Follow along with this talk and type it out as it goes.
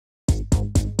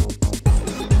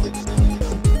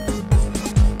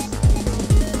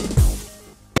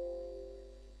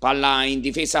palla in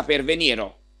difesa per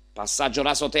Veniero, passaggio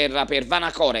raso terra per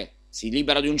Vanacore, si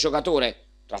libera di un giocatore,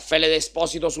 Raffaele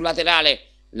D'Esposito sul laterale,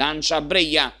 lancia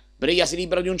Breglia, Breglia si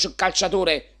libera di un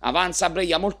calciatore, avanza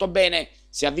Breglia molto bene,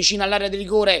 si avvicina all'area di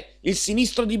rigore, il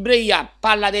sinistro di Breglia,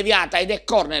 palla deviata ed è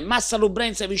corner, Massa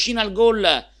Lubrense vicino al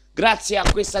gol grazie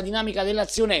a questa dinamica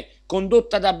dell'azione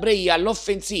condotta da Breglia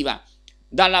all'offensiva,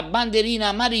 dalla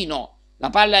bandierina Marino, la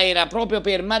palla era proprio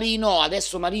per Marino,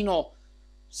 adesso Marino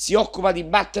si occupa di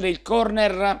battere il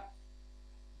corner,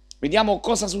 vediamo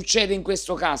cosa succede in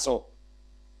questo caso,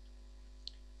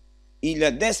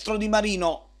 il destro di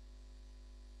Marino,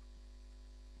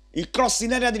 il cross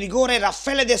in area di rigore,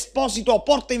 Raffaele D'Esposito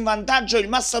porta in vantaggio il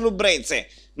Massa Lubrense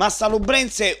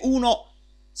 1,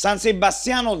 San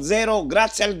Sebastiano 0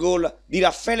 grazie al gol di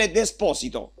Raffaele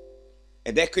D'Esposito.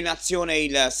 Ed ecco in azione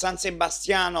il San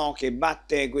Sebastiano che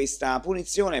batte questa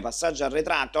punizione, passaggio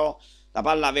arretrato, la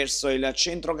palla verso il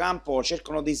centrocampo,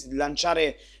 cercano di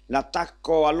lanciare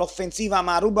l'attacco all'offensiva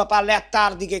ma ruba palle a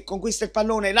Tardi che conquista il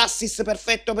pallone, l'assist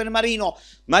perfetto per Marino,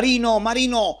 Marino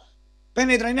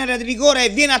penetra in area di rigore e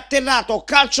viene atterrato,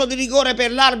 calcio di rigore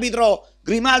per l'arbitro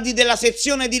Grimaldi della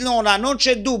sezione di Nona, non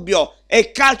c'è dubbio,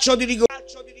 è calcio di rigore.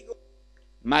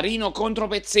 Marino contro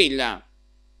Pezzella,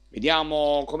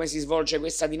 vediamo come si svolge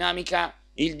questa dinamica,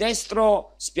 il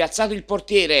destro spiazzato il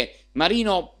portiere,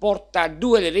 Marino porta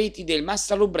 2 le reti del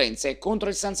Massa Lubrense contro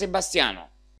il San Sebastiano.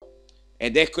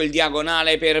 Ed ecco il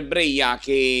diagonale per Breglia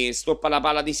che stoppa la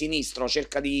palla di sinistro,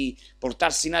 cerca di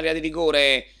portarsi in area di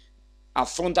rigore,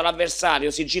 affronta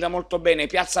l'avversario, si gira molto bene,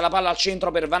 piazza la palla al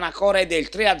centro per Vanacore del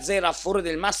 3-0 a favore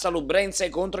del Massa Lubrense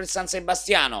contro il San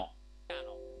Sebastiano.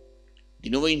 Di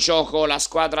nuovo in gioco la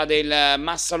squadra del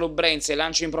Massa Lubrense,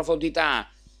 lancio in profondità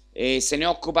e se ne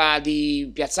occupa di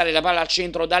piazzare la palla al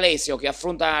centro D'Alesio che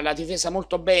affronta la difesa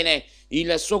molto bene,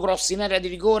 il suo cross in area di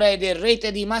rigore ed è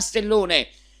rete di Mastellone,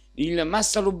 il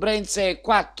Massa Lubrense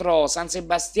 4, San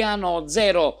Sebastiano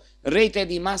 0, rete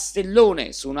di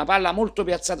Mastellone su una palla molto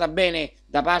piazzata bene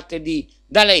da parte di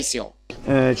D'Alesio.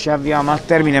 Ci avviamo al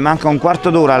termine, manca un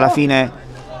quarto d'ora alla fine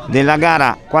della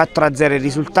gara, 4-0 il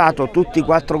risultato, tutti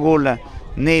 4 gol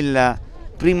nel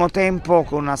primo tempo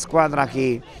con una squadra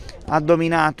che ha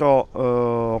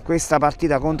dominato questa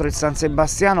partita contro il San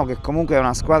Sebastiano che comunque è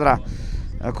una squadra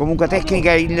comunque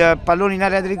tecnica. Il pallone in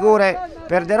area di rigore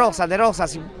per De Rosa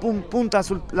si punta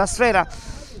sulla sfera,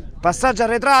 passaggio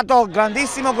arretrato,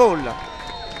 grandissimo gol,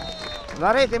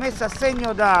 la rete messa a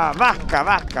segno da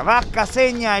Vacca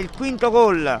segna il quinto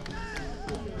gol